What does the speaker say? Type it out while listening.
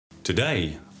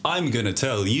Today, I'm going to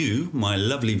tell you, my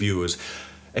lovely viewers,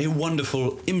 a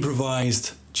wonderful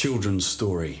improvised children's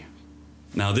story.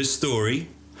 Now, this story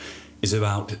is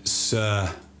about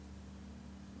Sir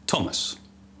Thomas.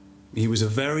 He was a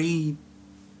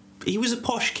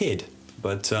posh kid,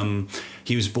 but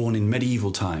he was born in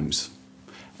medieval times.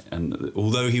 And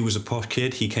although he was a posh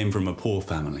kid, he came from a poor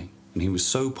family. And he was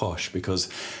so posh because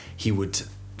he would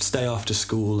stay after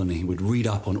school and he would read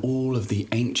up on all of the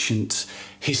ancient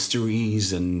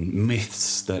histories and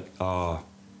myths that our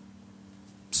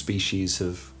species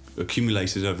have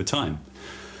accumulated over time.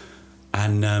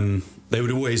 And they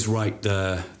would always write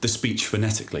the speech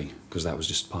phonetically, because that was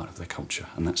just part of their culture,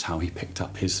 and that's how he picked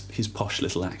up his posh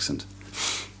little accent.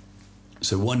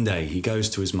 So one day he goes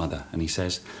to his mother and he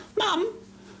says, "Mum,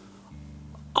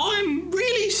 I'm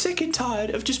really sick and tired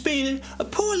of just being a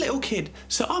poor little kid,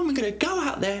 so I'm going to go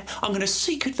out there, I'm going to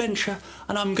seek adventure,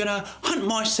 and I'm going to hunt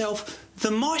myself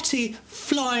the mighty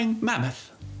flying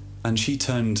mammoth." And she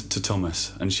turned to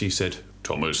Thomas and she said,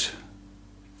 "Thomas,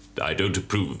 I don't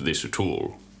approve of this at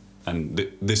all. And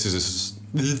this is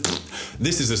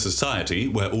a society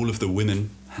where all of the women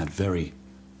had very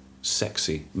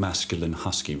sexy, masculine,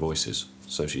 husky voices."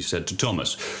 So she said to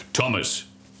Thomas, "Thomas,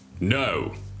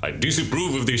 no, I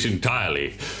disapprove of this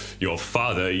entirely. Your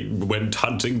father went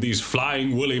hunting these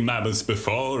flying woolly mammoths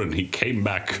before, and he came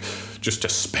back just a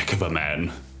speck of a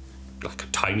man, like a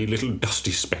tiny little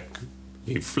dusty speck.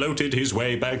 He floated his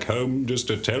way back home just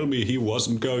to tell me he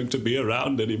wasn't going to be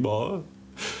around anymore.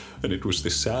 And it was the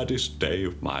saddest day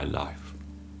of my life.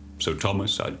 So,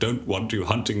 Thomas, I don't want you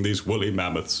hunting these woolly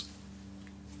mammoths.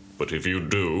 But if you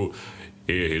do,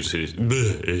 here is his...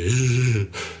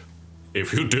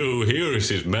 If you do, here is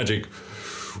his magic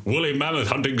woolly mammoth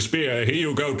hunting spear. Here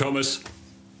you go, Thomas."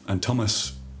 And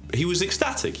Thomas, he was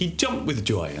ecstatic. He jumped with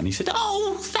joy and he said,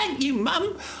 "Oh, thank you,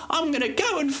 Mum. I'm going to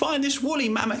go and find this woolly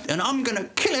mammoth and I'm going to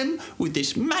kill him with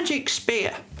this magic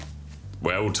spear."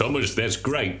 "Well, Thomas, that's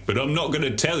great, but I'm not going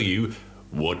to tell you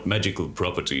what magical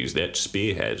properties that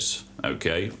spear has,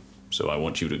 okay? So I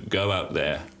want you to go out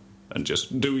there and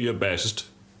just do your best.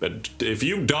 And if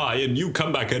you die and you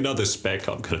come back another speck,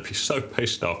 I'm going to be so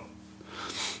pissed off."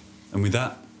 And with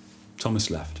that,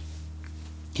 Thomas left.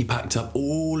 He packed up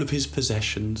all of his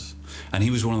possessions, and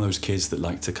he was one of those kids that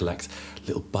liked to collect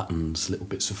little buttons, little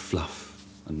bits of fluff,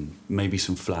 and maybe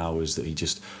some flowers that he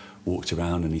just walked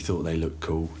around and he thought they looked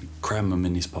cool. He'd cram them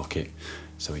in his pocket,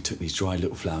 so he took these dry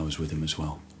little flowers with him as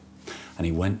well. And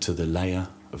he went to the lair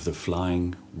of the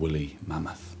flying woolly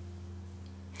mammoth.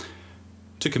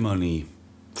 Took him only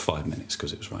 5 minutes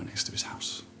because it was right next to his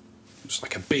house. It was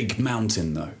like a big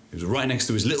mountain though. It was right next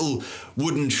to his little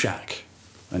wooden shack.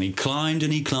 And he climbed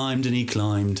and he climbed and he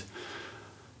climbed.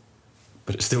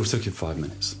 But it still took him 5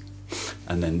 minutes.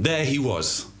 And then there he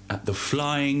was at the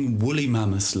flying woolly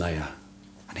mammoth's lair.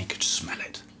 And he could smell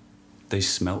it. They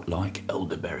smelt like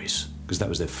elderberries because that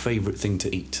was their favourite thing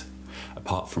to eat,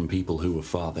 apart from people who were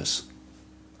fathers.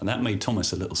 And that made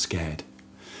Thomas a little scared.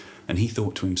 And he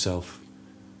thought to himself,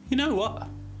 "You know what?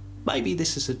 Maybe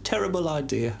this is a terrible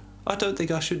idea. I don't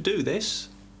think I should do this."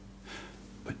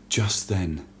 But just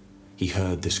then, he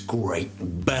heard this great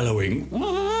bellowing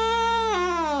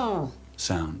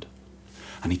sound.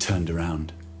 And he turned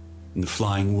around, and the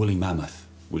flying woolly mammoth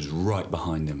was right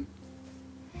behind him.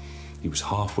 He was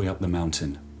halfway up the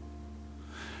mountain,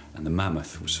 and the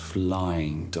mammoth was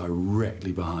flying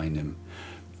directly behind him,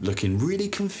 looking really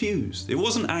confused. It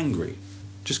wasn't angry,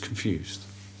 just confused,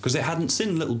 because it hadn't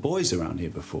seen little boys around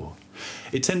here before.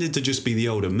 It tended to just be the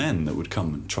older men that would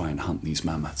come and try and hunt these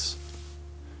mammoths.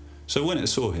 So when it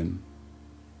saw him,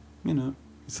 you know,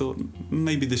 he thought,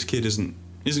 maybe this kid isn't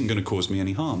going to cause me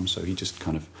any harm, so he just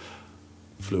kind of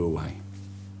flew away.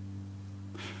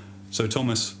 So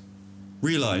Thomas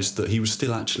realised that he was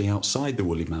still actually outside the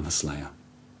woolly mammoth's lair,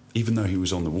 even though he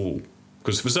was on the wall,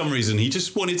 because for some reason he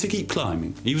just wanted to keep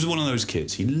climbing. He was one of those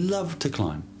kids. He loved to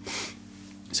climb.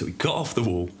 So he got off the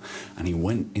wall and he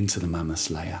went into the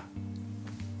mammoth's lair.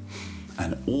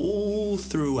 And all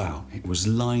throughout it was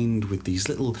lined with these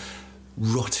little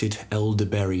rotted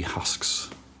elderberry husks.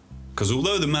 Because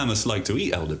although the mammoths liked to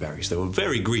eat elderberries, they were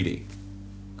very greedy.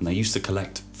 And they used to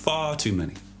collect far too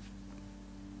many.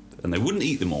 And they wouldn't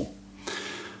eat them all,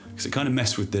 because it kind of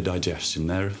messed with their digestion.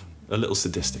 They're a little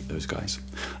sadistic, those guys.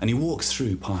 And he walks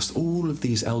through past all of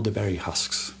these elderberry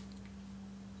husks.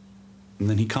 And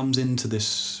then he comes into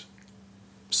this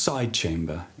side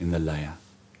chamber in the lair.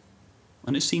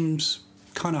 And it seems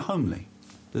kind of homely.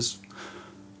 There's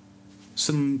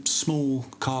some small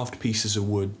carved pieces of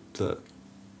wood that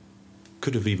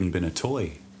could have even been a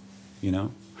toy, you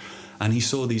know? And he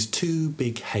saw these two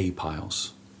big hay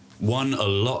piles, one a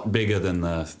lot bigger than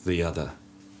the other.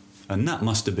 And that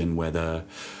must have been where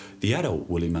the adult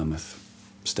woolly mammoth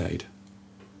stayed.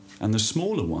 And the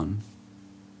smaller one,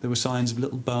 there were signs of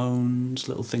little bones,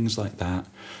 little things like that.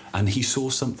 And he saw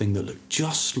something that looked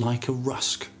just like a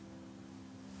rusk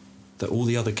that all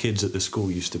the other kids at the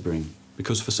school used to bring.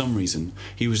 Because for some reason,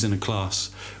 he was in a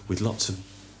class with lots of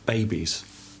babies.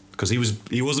 Because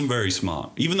he wasn't very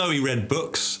smart. Even though he read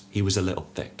books, he was a little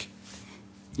thick.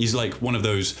 He's like one of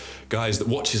those guys that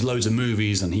watches loads of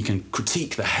movies and he can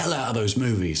critique the hell out of those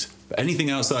movies. But anything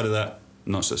outside of that,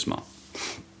 not so smart.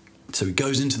 So he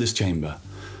goes into this chamber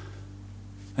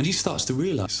and he starts to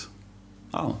realise,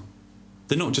 oh,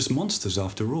 they're not just monsters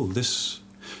after all. This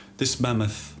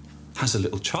mammoth has a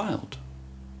little child.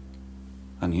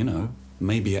 And, you know,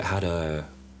 maybe it had a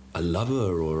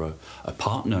lover or a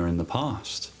partner in the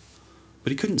past.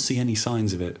 But he couldn't see any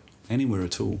signs of it anywhere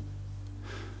at all.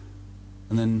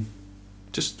 And then,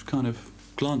 just kind of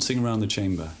glancing around the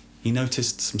chamber, he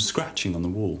noticed some scratching on the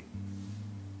wall.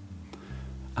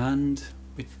 And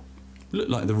it looked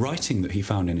like the writing that he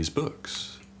found in his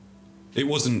books. It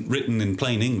wasn't written in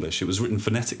plain English, it was written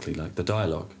phonetically, like the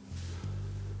dialogue.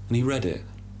 And he read it,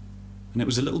 and it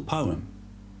was a little poem.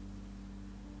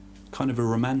 Kind of a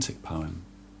romantic poem.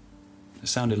 It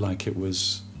sounded like it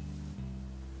was,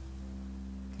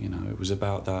 you know, it was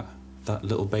about that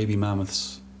little baby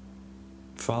mammoth's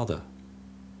father.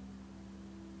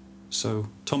 So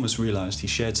Thomas realised he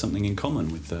shared something in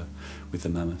common with the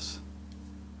mammoths.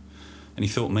 And he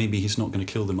thought maybe he's not going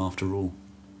to kill them after all.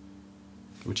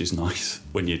 Which is nice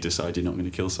when you decide you're not going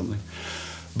to kill something.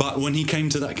 But when he came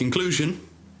to that conclusion,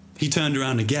 he turned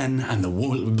around again and the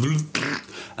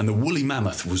woolly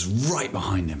mammoth was right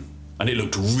behind him. And it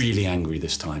looked really angry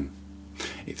this time.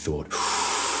 It thought,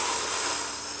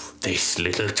 this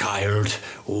little child,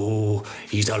 oh,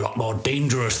 he's a lot more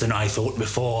dangerous than I thought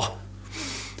before.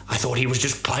 I thought he was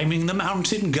just climbing the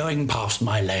mountain going past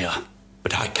my lair.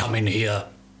 But I come in here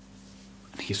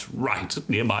and he's right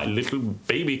near my little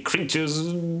baby creature's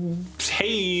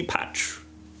hay patch.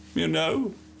 You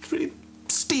know, it really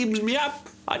steams me up.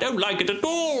 I don't like it at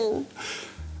all.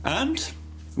 And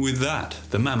with that,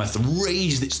 the mammoth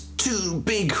raised its two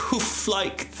big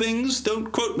hoof-like things.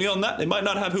 Don't quote me on that, they might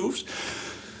not have hoofs.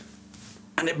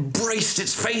 And it braced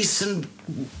its face and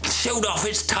showed off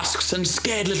its tusks and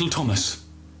scared little Thomas.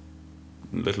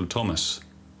 Little Thomas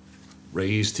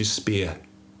raised his spear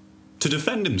to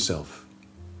defend himself.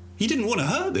 He didn't want to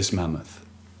hurt this mammoth.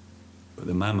 But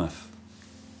the mammoth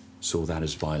saw that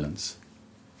as violence.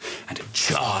 And it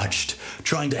charged,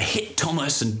 trying to hit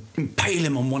Thomas and impale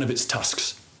him on one of its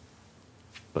tusks.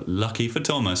 But lucky for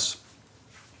Thomas,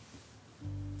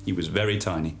 he was very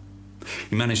tiny.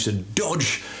 He managed to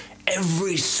dodge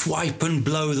every swipe and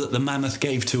blow that the mammoth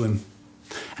gave to him,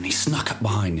 and he snuck up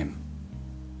behind him.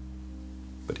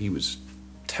 But he was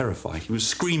terrified. He was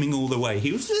screaming all the way.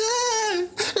 He was... "Ah!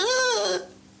 Ah!"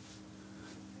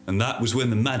 And that was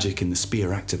when the magic in the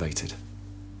spear activated.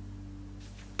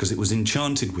 Because it was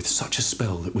enchanted with such a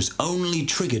spell that was only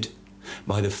triggered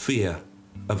by the fear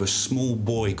of a small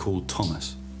boy called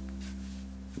Thomas.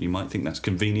 You might think that's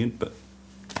convenient, but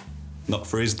not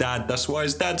for his dad. That's why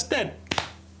his dad's dead.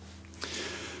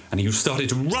 And he started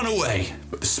to run away,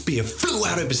 but the spear flew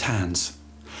out of his hands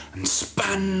and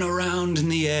span around in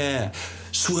the air,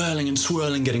 swirling and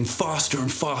swirling, getting faster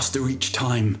and faster each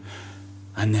time.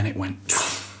 And then it went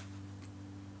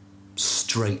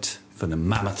straight for the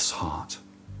mammoth's heart.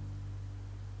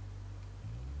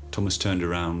 Thomas turned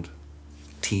around,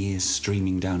 tears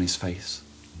streaming down his face,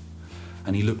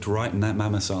 and he looked right in that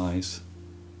mammoth's eyes,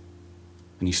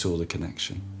 and he saw the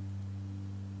connection.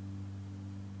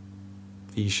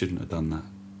 He shouldn't have done that.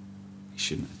 He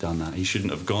shouldn't have done that. He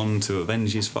shouldn't have gone to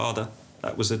avenge his father.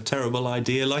 That was a terrible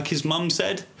idea, like his mum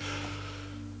said.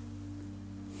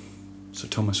 So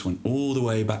Thomas went all the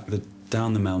way back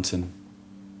down the mountain,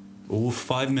 all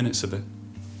 5 minutes of it,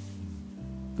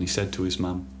 and he said to his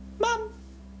mum, "Mum,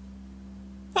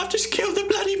 I've just killed the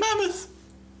bloody mammoth."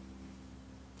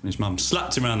 And his mum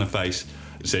slapped him around the face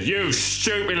and said, "You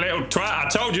stupid little twat, I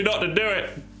told you not to do it."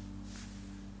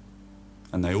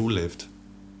 And they all lived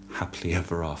happily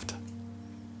ever after.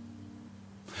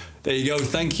 There you go.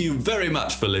 Thank you very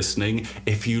much for listening.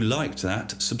 If you liked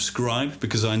that, subscribe,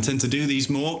 because I intend to do these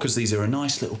more, because these are a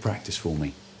nice little practice for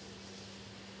me.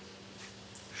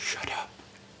 Shut up.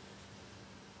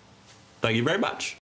 Thank you very much.